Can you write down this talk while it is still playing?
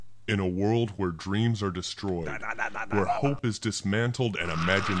In a world where dreams are destroyed, where hope is dismantled and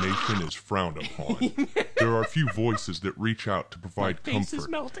imagination is frowned upon, there are few voices that reach out to provide comfort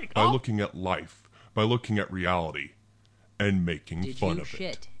by looking at life, by looking at reality, and making fun of it. Did you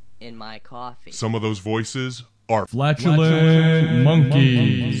shit in my coffee? Some of those voices are Flatulent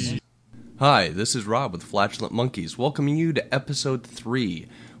Monkeys. Hi, this is Rob with Flatulent Monkeys, welcoming you to episode 3.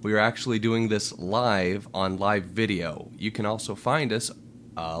 We are actually doing this live on live video. You can also find us,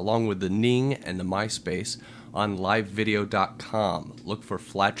 along with the Ning and the MySpace, on livevideo.com. Look for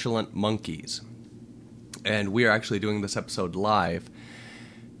Flatulent Monkeys. And we are actually doing this episode live.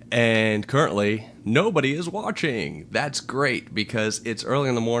 And currently, nobody is watching. That's great, because it's early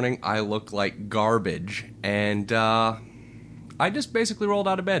in the morning, I look like garbage, and I just basically rolled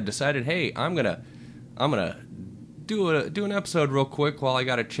out of bed, decided, hey, I'm gonna do an episode real quick while I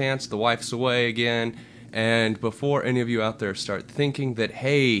got a chance. The wife's away again, and before any of you out there start thinking that,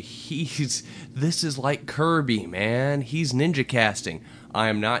 hey, this is like Kirby, man, he's ninja casting. I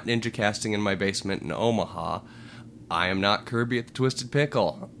am not ninja casting in my basement in Omaha. I am not Kirby at the Twisted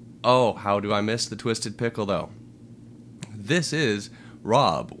Pickle. Oh, how do I miss the Twisted Pickle, though? This is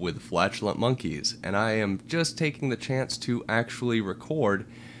Rob with Flatulent Monkeys, and I am just taking the chance to actually record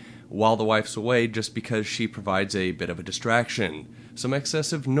while the wife's away, just because she provides a bit of a distraction, some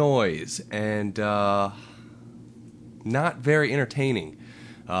excessive noise, and not very entertaining.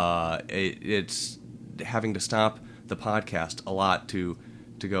 It's having to stop the podcast a lot to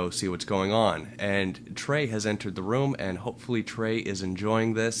go see what's going on. And Trey has entered the room, and hopefully Trey is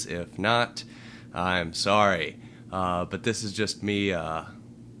enjoying this. If not, I'm sorry. But this is just me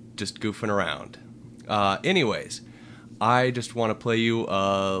just goofing around. Anyways, I just want to play you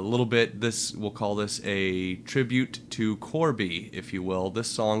a little bit. We'll call this a tribute to Corby, if you will. This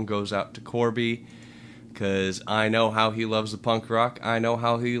song goes out to Corby, because I know how he loves the punk rock. I know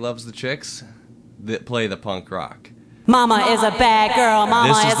how he loves the chicks that play the punk rock. Mama is a bad girl, mama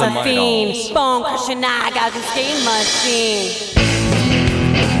This is is the a My fiend. Dolls. Bone crushing, I got the steam machine.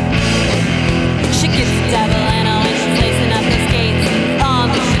 She gets the devil in her when she's lacing up her skates.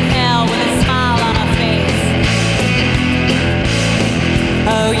 Unleashing hell with a smile on her face.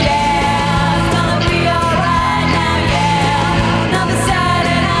 Oh yeah, it's gonna be alright now, yeah. Another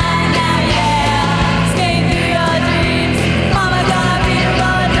Saturday night now, yeah. Skate through your dreams. Mama gonna be a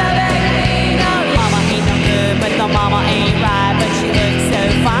roller derby queen. Oh, mama ain't no good, but the mama ain't right. But she looks so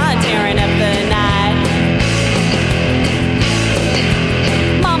fine, tearing up the night.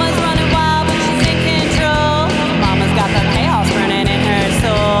 Mama's running wild, but she's in control. Mama's got the chaos burning in her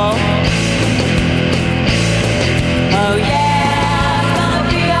soul. Oh yeah, it's gonna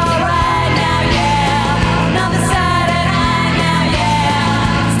be alright now, yeah. Another Saturday night now,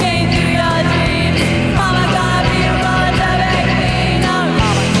 yeah. Skate through your dreams. Mama gonna be a roller derby queen. Oh,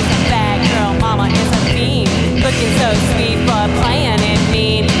 mama is a bad girl, mama is a fiend. Looking so sweet but playing it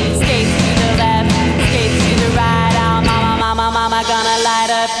mean. Skates to the left, skates to the right. Oh, mama gonna light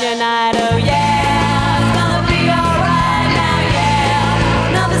up your night. Oh yeah, it's gonna be alright now, yeah.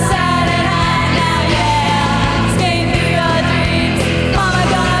 Another Saturday night now, yeah. Skate through your dreams. Mama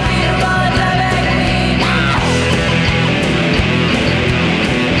gonna be a roller derby queen.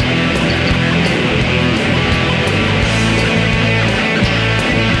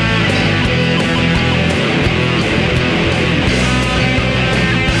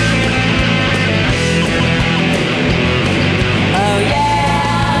 Oh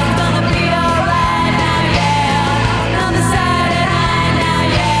yeah, it's gonna be alright now, yeah. Another Saturday night now,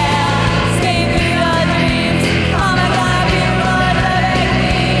 yeah. Skate through your dreams. Mama gonna be a roller derby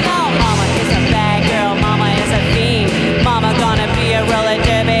queen. Oh, mama is a bad girl, mama is a fiend. Mama gonna be a roller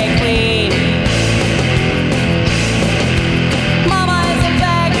derby queen. Mama is a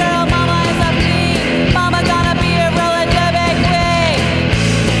bad girl, mama is a fiend. Mama gonna be a roller derby queen.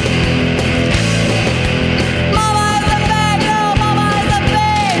 Mama is a bad girl, mama is a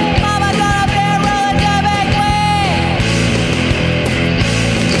fiend. Mama gonna be a roller derby queen.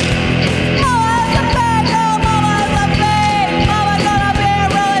 Mama is a bad girl, mama is a fiend. Mama gonna be a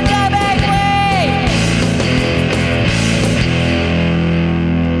roller derby queen.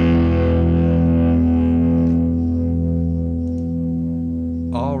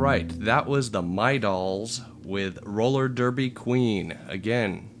 All right, that was the My Dolls with Roller Derby Queen.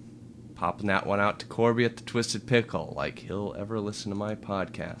 Again, popping that one out to Corby at the Twisted Pickle, like he'll ever listen to my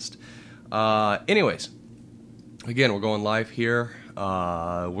podcast. Anyways, again, we're going live here.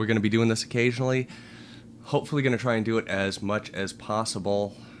 We're going to be doing this occasionally. Hopefully going to try and do it as much as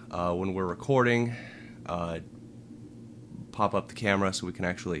possible when we're recording. Pop up the camera so we can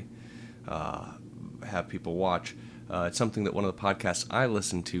actually have people watch. It's something that one of the podcasts I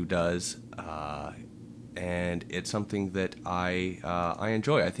listen to does, and it's something that I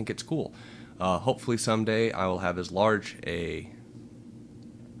enjoy. I think it's cool. Hopefully someday I will have as large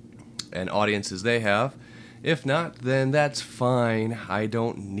an audience as they have. If not, then that's fine. I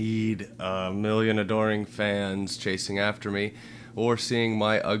don't need a million adoring fans chasing after me or seeing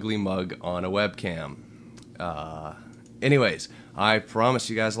my ugly mug on a webcam. Anyways, I promised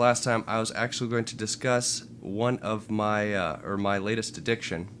you guys last time I was actually going to discuss one of my latest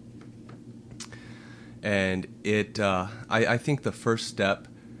addiction. And I think the first step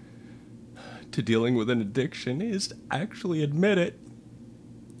to dealing with an addiction is to actually admit it.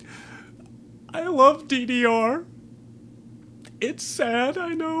 I love DDR. It's sad, I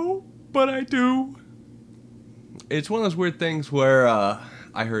know, but I do. It's one of those weird things where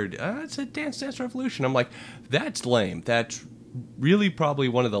I heard, it's a Dance Dance Revolution. I'm like, that's lame. That's really probably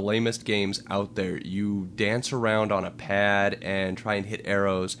one of the lamest games out there. You dance around on a pad and try and hit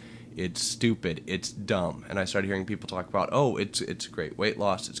arrows. It's stupid. It's dumb. And I started hearing people talk about, oh, it's great weight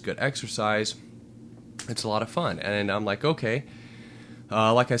loss. It's good exercise. It's a lot of fun. And I'm like, okay.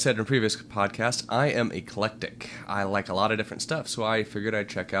 Like I said in a previous podcast, I am eclectic. I like a lot of different stuff, so I figured I'd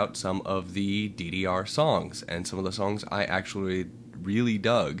check out some of the DDR songs, and some of the songs I actually really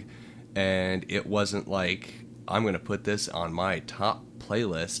dug, and it wasn't like, I'm going to put this on my top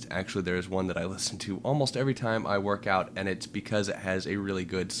playlist. Actually, there's one that I listen to almost every time I work out, and it's because it has a really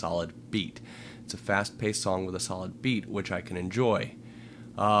good, solid beat. It's a fast-paced song with a solid beat, which I can enjoy.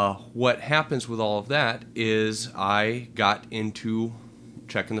 What happens with all of that is I got into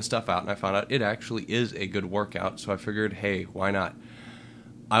checking the stuff out, and I found out it actually is a good workout, so I figured, hey, why not?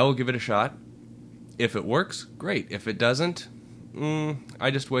 I will give it a shot. If it works, great. If it doesn't,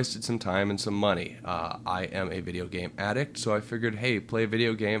 I just wasted some time and some money. I am a video game addict, so I figured, hey, play a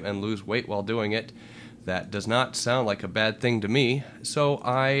video game and lose weight while doing it. That does not sound like a bad thing to me, so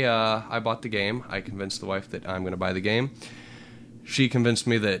I bought the game. I convinced the wife that I'm going to buy the game. She convinced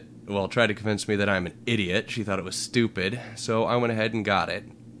me that, well, tried to convince me that I'm an idiot. She thought it was stupid, so I went ahead and got it,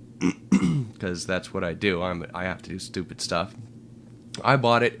 because that's what I do. I have to do stupid stuff. I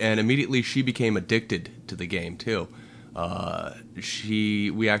bought it, and immediately she became addicted to the game, too.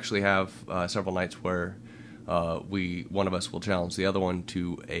 We actually have several nights where one of us will challenge the other one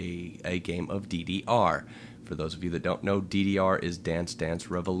to a game of DDR. For those of you that don't know, DDR is Dance Dance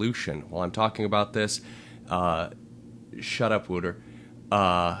Revolution. While I'm talking about this, shut up, Wooter.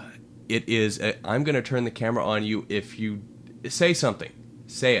 It is, I'm going to turn the camera on you if you say something.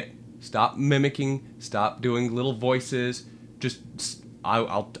 Say it. Stop mimicking. Stop doing little voices. Just, I'm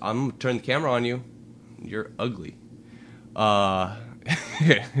going to turn the camera on you. You're ugly.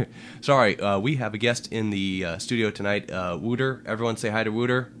 Sorry, we have a guest in the studio tonight. Wooter. Everyone say hi to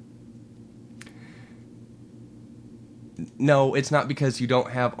Wooter. No, it's not because you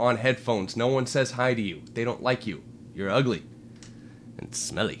don't have on headphones. No one says hi to you. They don't like you. You're ugly. And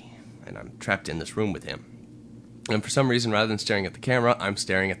smelly. And I'm trapped in this room with him. And for some reason, rather than staring at the camera, I'm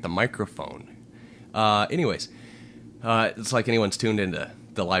staring at the microphone. Anyways, it's like anyone's tuned into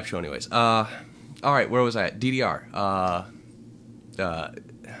the live show anyways. All right, where was I at? DDR.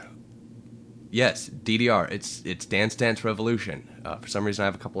 Yes, DDR. It's Dance Dance Revolution. For some reason, I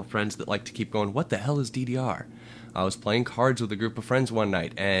have a couple of friends that like to keep going, what the hell is DDR? I was playing cards with a group of friends one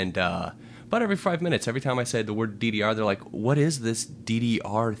night, and about every 5 minutes, every time I said the word DDR, they're like, what is this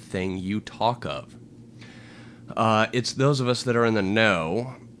DDR thing you talk of? It's those of us that are in the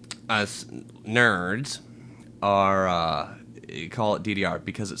know, us nerds, call it DDR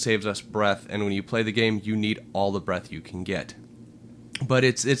because it saves us breath, and when you play the game, you need all the breath you can get. But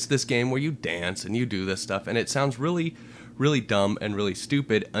it's this game where you dance and you do this stuff, and it sounds really, really dumb and really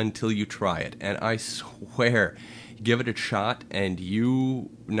stupid until you try it. And I swear, give it a shot, and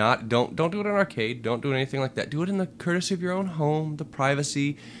don't do it in an arcade, don't do anything like that. Do it in the courtesy of your own home, the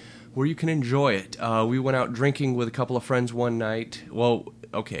privacy, where you can enjoy it. We went out drinking with a couple of friends one night. Well,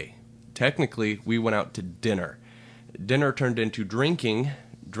 okay, technically, we went out to dinner. Dinner turned into drinking.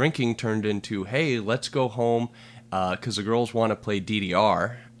 Drinking turned into, hey, let's go home, because the girls want to play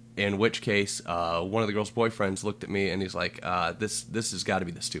DDR, in which case, one of the girls' boyfriends looked at me, and he's like, this has got to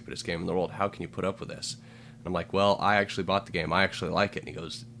be the stupidest game in the world. How can you put up with this? And I'm like, well, I actually bought the game. I actually like it. And he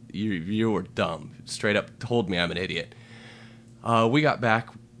goes, you were dumb. Straight up told me I'm an idiot. We got back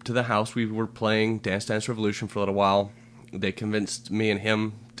to the house. We were playing Dance Dance Revolution for a little while. They convinced me and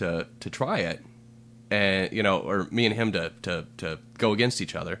him to try it. And, or me and him to go against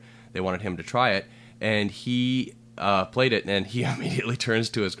each other. They wanted him to try it. And he played it, and he immediately turns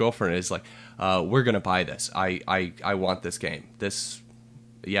to his girlfriend and is like, we're going to buy this. I want this game.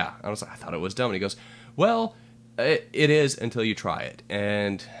 Yeah. I thought it was dumb. And he goes, well, It is until you try it.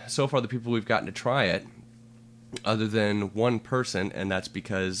 And so far, the people we've gotten to try it, other than one person, and that's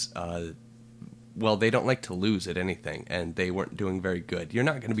because, well, they don't like to lose at anything, and they weren't doing very good. You're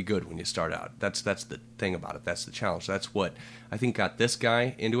not going to be good when you start out. That's the thing about it. That's the challenge. That's what I think got this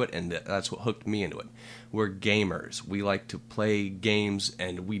guy into it, and that's what hooked me into it. We're gamers. We like to play games,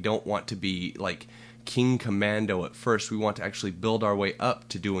 and we don't want to be like King Commando at first. We want to actually build our way up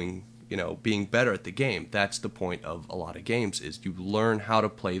to doing, being better at the game. That's the point of a lot of games, is you learn how to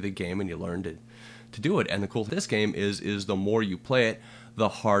play the game, and you learn to do it. And the cool thing with this game is the more you play it, the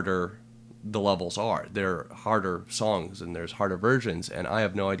harder the levels are. They're harder songs, and there's harder versions, and I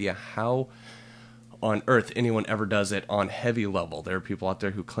have no idea how on earth anyone ever does it on heavy level. There are people out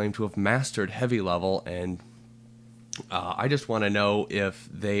there who claim to have mastered heavy level, and I just want to know if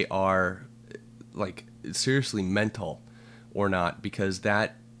they are like seriously mental or not, because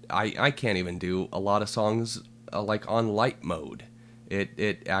that I can't even do a lot of songs like on light mode.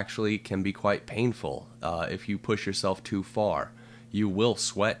 It actually can be quite painful if you push yourself too far. You will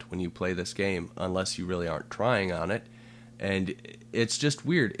sweat when you play this game unless you really aren't trying on it. And it's just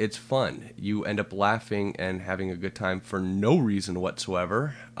weird. It's fun. You end up laughing and having a good time for no reason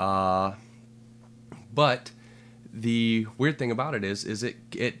whatsoever. But the weird thing about it is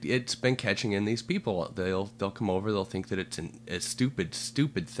it's been catching in these people. They'll come over, they'll think that it's a stupid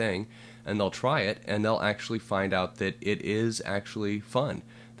thing, and they'll try it, and they'll actually find out that it is actually fun.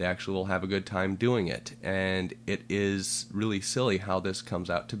 They actually will have a good time doing it, and it is really silly how this comes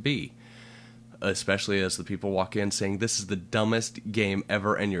out to be. Especially as the people walk in saying, this is the dumbest game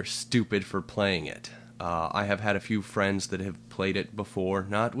ever, and you're stupid for playing it. I have had a few friends that have played it before,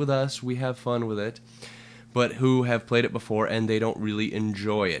 not with us, we have fun with it, but who have played it before, and they don't really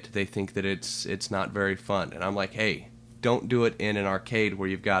enjoy it. They think that it's not very fun. And I'm like, hey, don't do it in an arcade where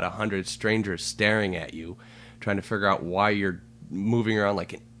you've got 100 strangers staring at you, trying to figure out why you're moving around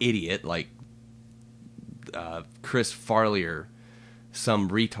like an idiot, like Chris Farley or some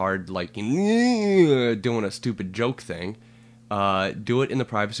retard, like doing a stupid joke thing. Do it in the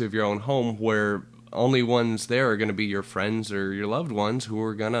privacy of your own home, where only ones there are going to be your friends or your loved ones who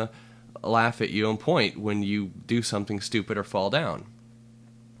are going to laugh at you and point when you do something stupid or fall down.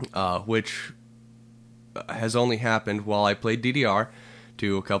 Which has only happened while I played DDR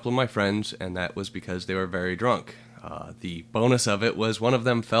to a couple of my friends, and that was because they were very drunk. The bonus of it was one of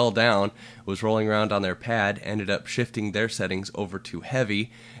them fell down, was rolling around on their pad, ended up shifting their settings over to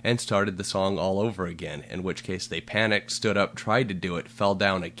heavy, and started the song all over again, in which case they panicked, stood up, tried to do it, fell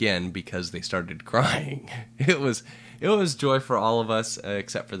down again because they started crying. It was joy for all of us,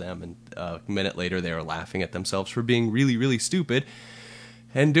 except for them, and a minute later they were laughing at themselves for being really, really stupid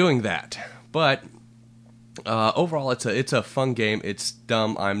and doing that. But overall, it's a fun game. It's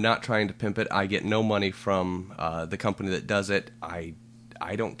dumb. I'm not trying to pimp it. I get no money from the company that does it. I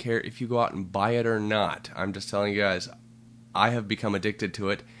don't care if you go out and buy it or not. I'm just telling you guys, I have become addicted to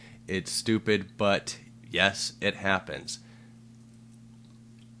it. It's stupid, but yes, it happens.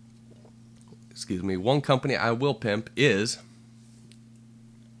 Excuse me. One company I will pimp is...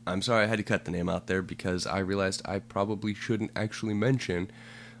 I'm sorry I had to cut the name out there because I realized I probably shouldn't actually mention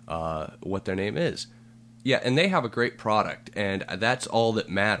what their name is. Yeah, and they have a great product, and that's all that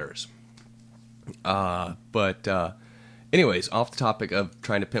matters. But anyways, off the topic of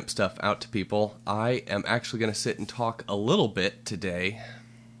trying to pimp stuff out to people, I am actually going to sit and talk a little bit today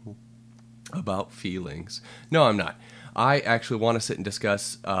about feelings. No, I'm not. I actually want to sit and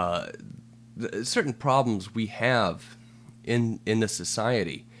discuss certain problems we have in the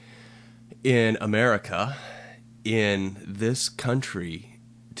society, in America, in this country,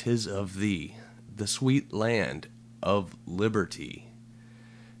 'tis of thee. The sweet land of liberty,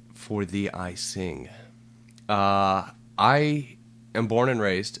 for thee I sing. I am born and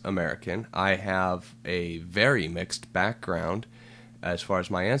raised American. I have a very mixed background as far as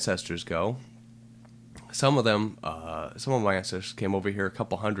my ancestors go. Some of my ancestors came over here a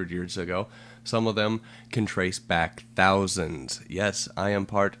couple hundred years ago. Some of them can trace back thousands. Yes, I am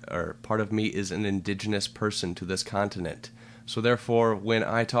part of me is an indigenous person to this continent. So therefore, when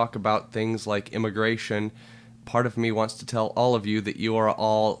I talk about things like immigration, part of me wants to tell all of you that you are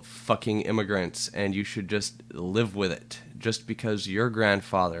all fucking immigrants and you should just live with it. Just because your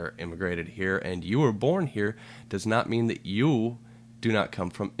grandfather immigrated here and you were born here does not mean that you do not come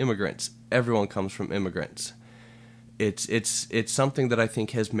from immigrants. Everyone comes from immigrants. It's something that I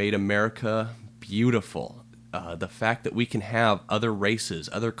think has made America beautiful. The fact that we can have other races,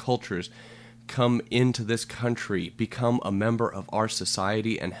 other cultures come into this country, become a member of our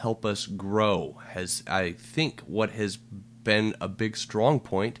society, and help us grow has, I think, what has been a big strong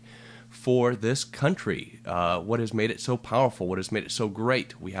point for this country. What has made it so powerful? What has made it so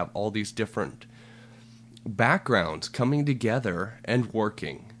great? We have all these different backgrounds coming together and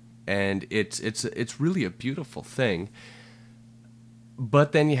working, and it's really a beautiful thing.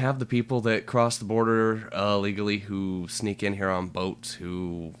 But then you have the people that cross the border illegally, who sneak in here on boats,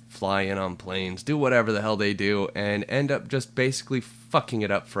 who fly in on planes, do whatever the hell they do, and end up just basically fucking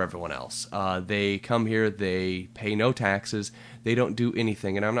it up for everyone else. They come here, they pay no taxes, they don't do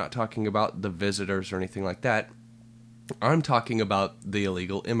anything, and I'm not talking about the visitors or anything like that. I'm talking about the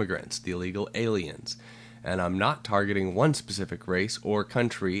illegal immigrants, the illegal aliens. And I'm not targeting one specific race or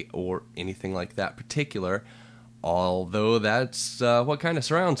country or anything like that particular, although that's what kind of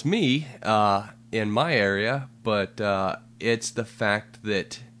surrounds me in my area. But it's the fact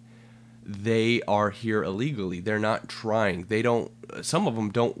that they are here illegally. They're not trying. Some of them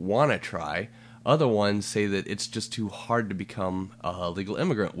don't want to try. Other ones say that it's just too hard to become a legal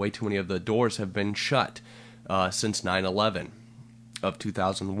immigrant. Way too many of the doors have been shut since 9/11 of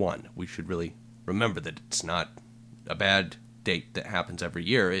 2001. We should really remember that it's not a bad date that happens every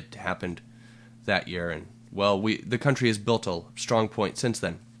year. It happened that year, and the country has built a strong point since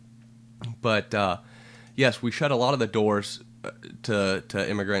then. But yes, we shut a lot of the doors to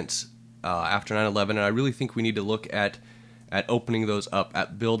immigrants after 9/11, and I really think we need to look at opening those up,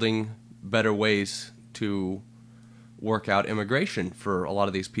 at building better ways to work out immigration for a lot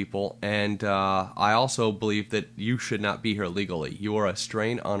of these people. And I also believe that you should not be here legally. You are a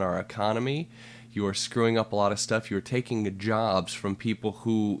strain on our economy. You are screwing up a lot of stuff. You're taking jobs from people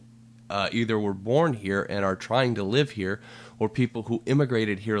who either were born here and are trying to live here, or people who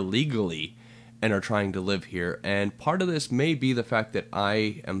immigrated here legally and are trying to live here. And part of this may be the fact that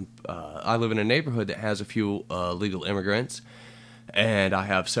I live in a neighborhood that has a few legal immigrants, and I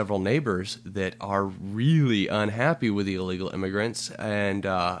have several neighbors that are really unhappy with the illegal immigrants. And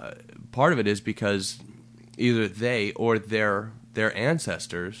part of it is because either they or their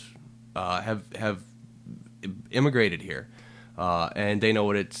ancestors have immigrated here, and they know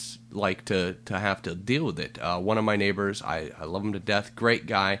what it's like to have to deal with it. One of my neighbors, I love him to death, great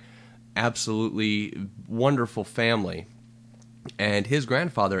guy, absolutely wonderful family, and his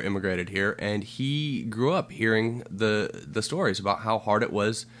grandfather immigrated here, and he grew up hearing the stories about how hard it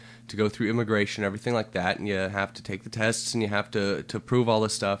was to go through immigration, everything like that, and you have to take the tests, and you have to prove all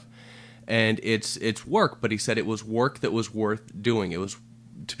this stuff, and it's work, but he said it was work that was worth doing. It was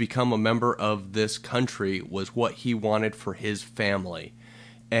to become a member of this country was what he wanted for his family.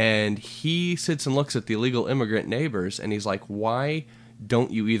 And he sits and looks at the illegal immigrant neighbors, and he's like, why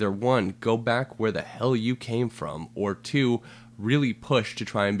don't you either, one, go back where the hell you came from, or two, really push to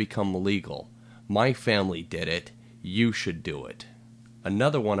try and become legal? My family did it. You should do it.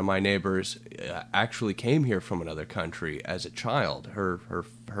 Another one of my neighbors actually came here from another country as a child.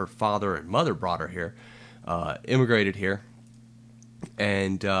 Her father and mother brought her here, immigrated here.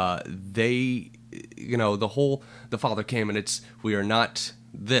 And they, the father came, and we are not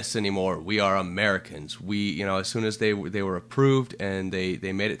this anymore. We are Americans. We, as soon as they were approved and they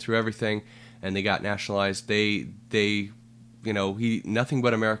made it through everything and they got nationalized, he, nothing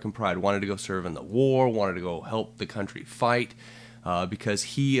but American pride, wanted to go serve in the war, wanted to go help the country fight, because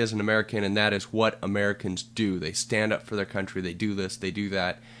he is an American, and that is what Americans do. They stand up for their country. They do this, they do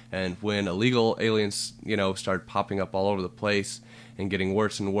that. And when illegal aliens, started popping up all over the place and getting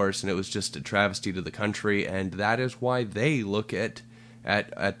worse and worse, and it was just a travesty to the country, and that is why they look at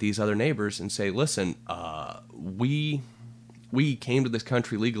these other neighbors and say, listen, we came to this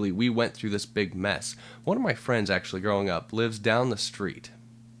country legally. We went through this big mess. One of my friends, actually growing up, lives down the street,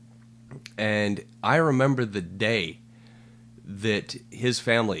 and I remember the day that his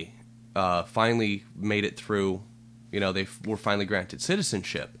family finally made it through. They were finally granted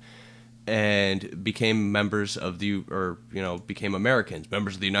citizenship and became members of became Americans,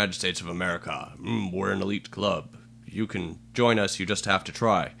 members of the United States of America. We're an elite club. You can join us, you just have to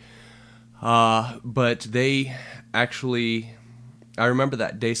try. But they actually, I remember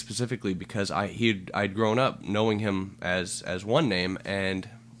that day specifically because I'd grown up knowing him as one name, and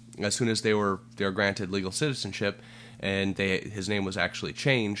as soon as they were granted legal citizenship, and his name was actually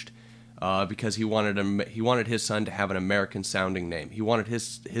changed, because he wanted his son to have an American sounding name. He wanted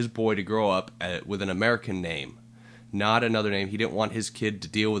his boy to grow up with an American name, not another name. He didn't want his kid to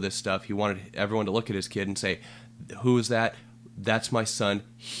deal with this stuff. He wanted everyone to look at his kid and say, who is that? That's my son.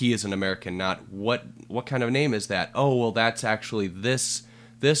 He is an American. Not what kind of name is that? Oh, well, that's actually this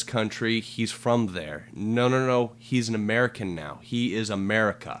country. He's from there. No. He's an American now. He is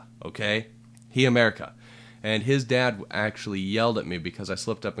America. Okay? He America. And his dad actually yelled at me because I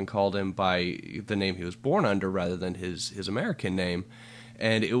slipped up and called him by the name he was born under rather than his American name.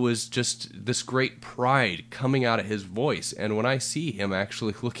 And it was just this great pride coming out of his voice. And when I see him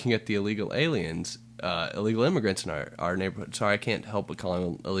actually looking at the illegal immigrants in our neighborhood, sorry, I can't help but call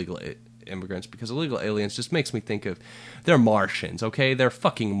them illegal immigrants, because illegal aliens just makes me think of, they're Martians, okay? They're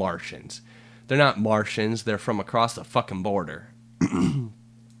fucking Martians. They're not Martians, they're from across the fucking border.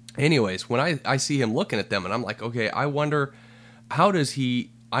 Anyways, when I see him looking at them, and I'm like, okay, I wonder, how does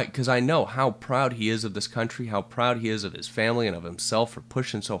he, because I know how proud he is of this country, how proud he is of his family and of himself for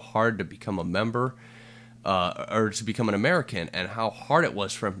pushing so hard to become a member, or to become an American, and how hard it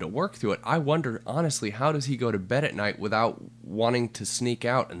was for him to work through it. I wonder, honestly, how does he go to bed at night without wanting to sneak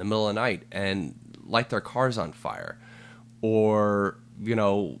out in the middle of the night and light their cars on fire? Or,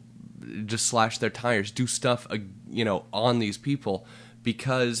 just slash their tires, do stuff, on these people,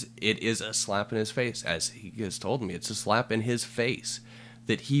 because it is a slap in his face. As he has told me, it's a slap in his face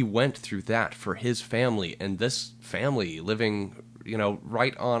that he went through that for his family, and this family living,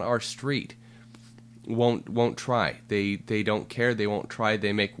 right on our street won't try. They don't care. They won't try.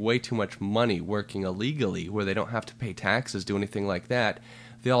 They make way too much money working illegally, where they don't have to pay taxes, do anything like that.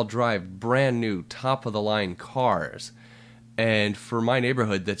 They all drive brand new, top of the line cars. And for my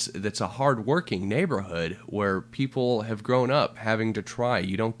neighborhood, that's a hard-working neighborhood where people have grown up having to try.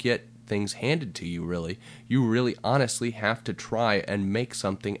 You don't get things handed to you, really. You really honestly have to try and make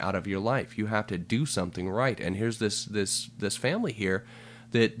something out of your life. You have to do something right. And here's this family here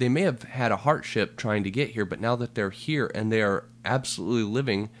that they may have had a hardship trying to get here, but now that they're here and they are absolutely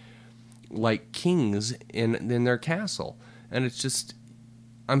living like kings in their castle. And it's just,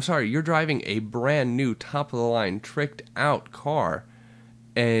 I'm sorry, you're driving a brand new, top-of-the-line, tricked-out car,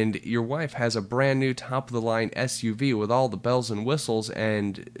 and your wife has a brand new, top-of-the-line SUV with all the bells and whistles,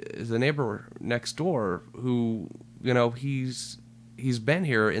 and the neighbor next door, who, he's been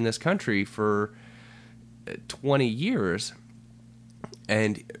here in this country for 20 years,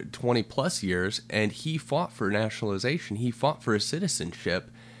 and 20-plus years, and he fought for nationalization, he fought for his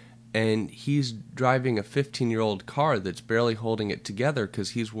citizenship, and he's driving a 15-year-old car that's barely holding it together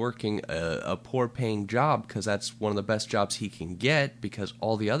because he's working a poor-paying job, because that's one of the best jobs he can get, because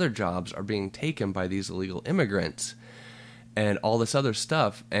all the other jobs are being taken by these illegal immigrants and all this other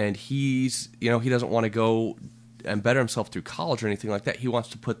stuff. And he's, he doesn't want to go and better himself through college or anything like that. He wants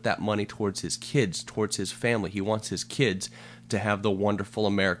to put that money towards his kids, towards his family. He wants his kids to have the wonderful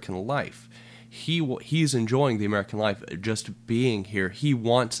American life. He's enjoying the American life just being here. He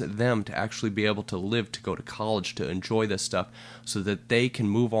wants them to actually be able to live, to go to college, to enjoy this stuff so that they can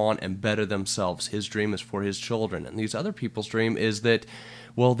move on and better themselves. His dream is for his children. And these other people's dream is that,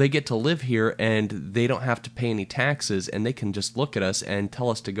 well, they get to live here and they don't have to pay any taxes, and they can just look at us and tell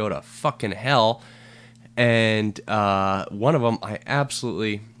us to go to fucking hell. And one of them,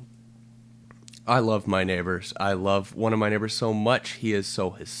 I love my neighbors. I love one of my neighbors so much. He is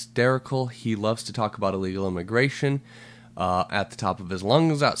so hysterical. He loves to talk about illegal immigration at the top of his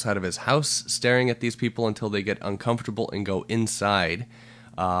lungs, outside of his house, staring at these people until they get uncomfortable and go inside.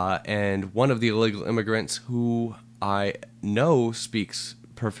 And one of the illegal immigrants, who I know speaks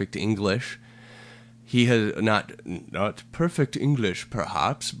perfect English, he has not perfect English,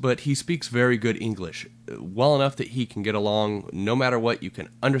 perhaps, but he speaks very good English, well enough that he can get along no matter what. You can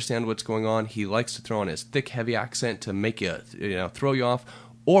understand what's going on. He likes to throw on his thick, heavy accent to make you, throw you off.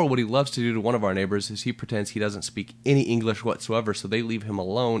 Or what he loves to do to one of our neighbors is he pretends he doesn't speak any English whatsoever, so they leave him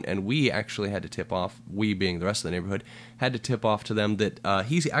alone, and we actually had to tip off, we being the rest of the neighborhood, had to tip off to them that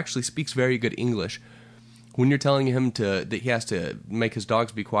he actually speaks very good English. When you're telling him that he has to make his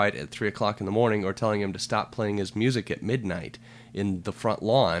dogs be quiet at 3 o'clock in the morning, or telling him to stop playing his music at midnight in the front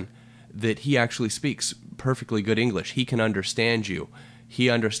lawn, that he actually speaks perfectly good English. He can understand you. He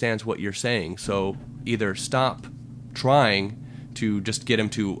understands what you're saying. So either stop trying to just get him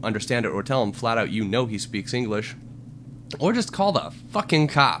to understand it, or tell him flat out he speaks English, or just call the fucking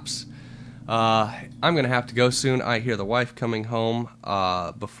cops. I'm going to have to go soon. I hear the wife coming home.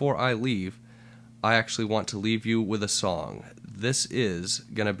 Before I leave, I actually want to leave you with a song. This is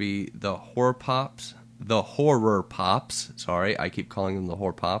going to be the Horror Pops. Sorry, I keep calling them the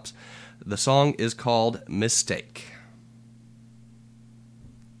Horror Pops. The song is called Mistake.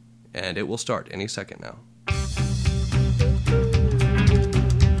 And it will start any second now.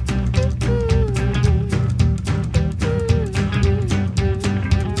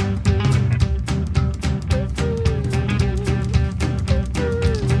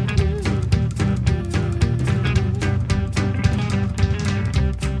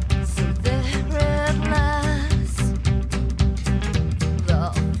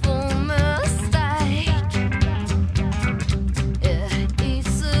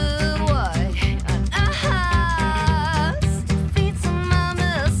 It's a way, and I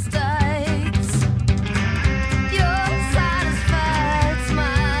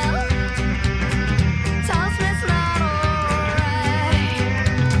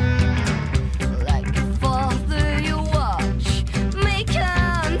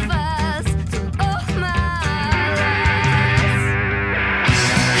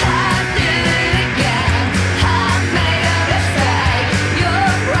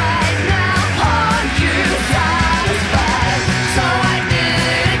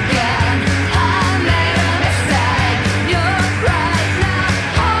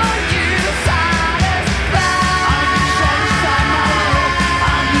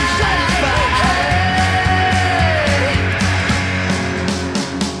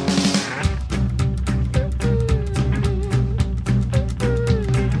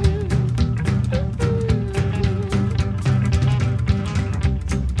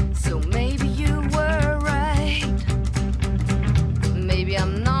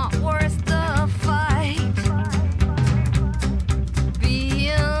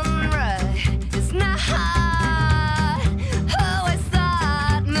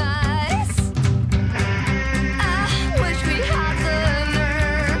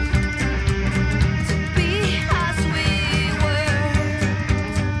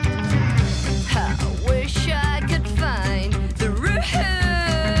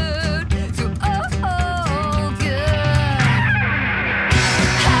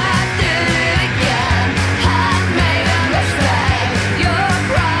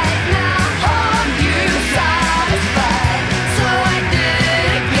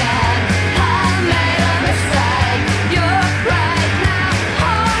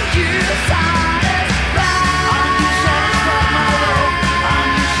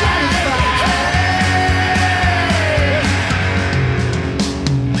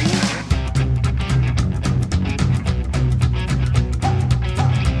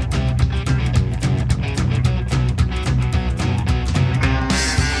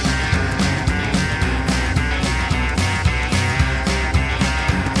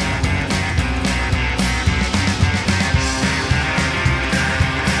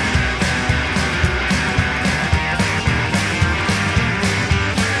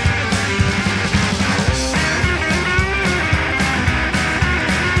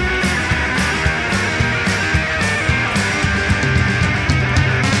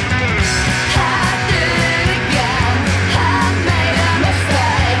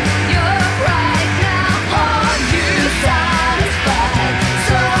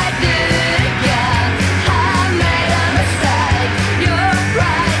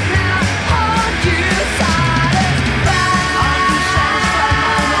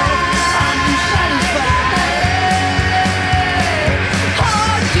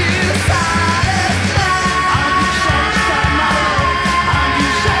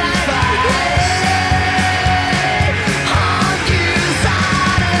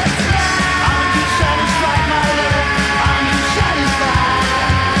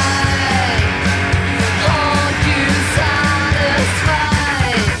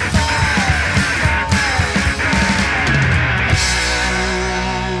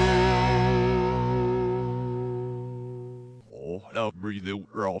I'll breathe it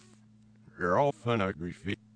rough. You're all phonography.